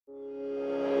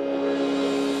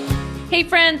Hey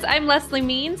friends, I'm Leslie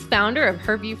Means, founder of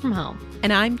Her View from Home.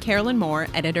 And I'm Carolyn Moore,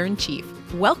 editor-in-chief.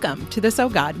 Welcome to the So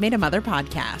God Made a Mother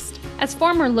podcast. As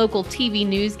former local TV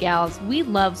news gals, we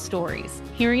love stories,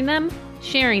 hearing them,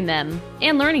 sharing them,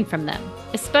 and learning from them,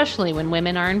 especially when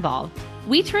women are involved.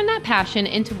 We turn that passion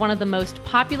into one of the most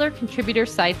popular contributor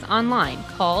sites online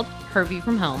called Her View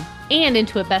from Home, and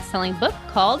into a best-selling book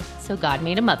called So God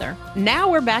Made a Mother.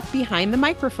 Now we're back behind the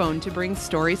microphone to bring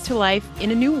stories to life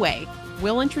in a new way.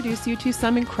 We'll introduce you to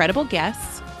some incredible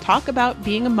guests, talk about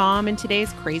being a mom in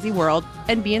today's crazy world,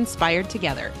 and be inspired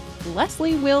together.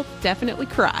 Leslie will definitely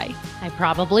cry. I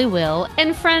probably will.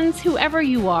 And friends, whoever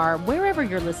you are, wherever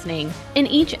you're listening, in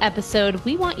each episode,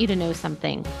 we want you to know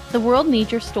something. The world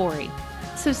needs your story.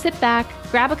 So sit back,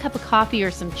 grab a cup of coffee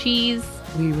or some cheese.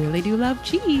 We really do love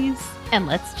cheese. And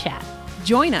let's chat.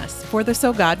 Join us for the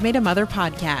So God Made a Mother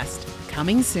podcast,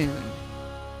 coming soon.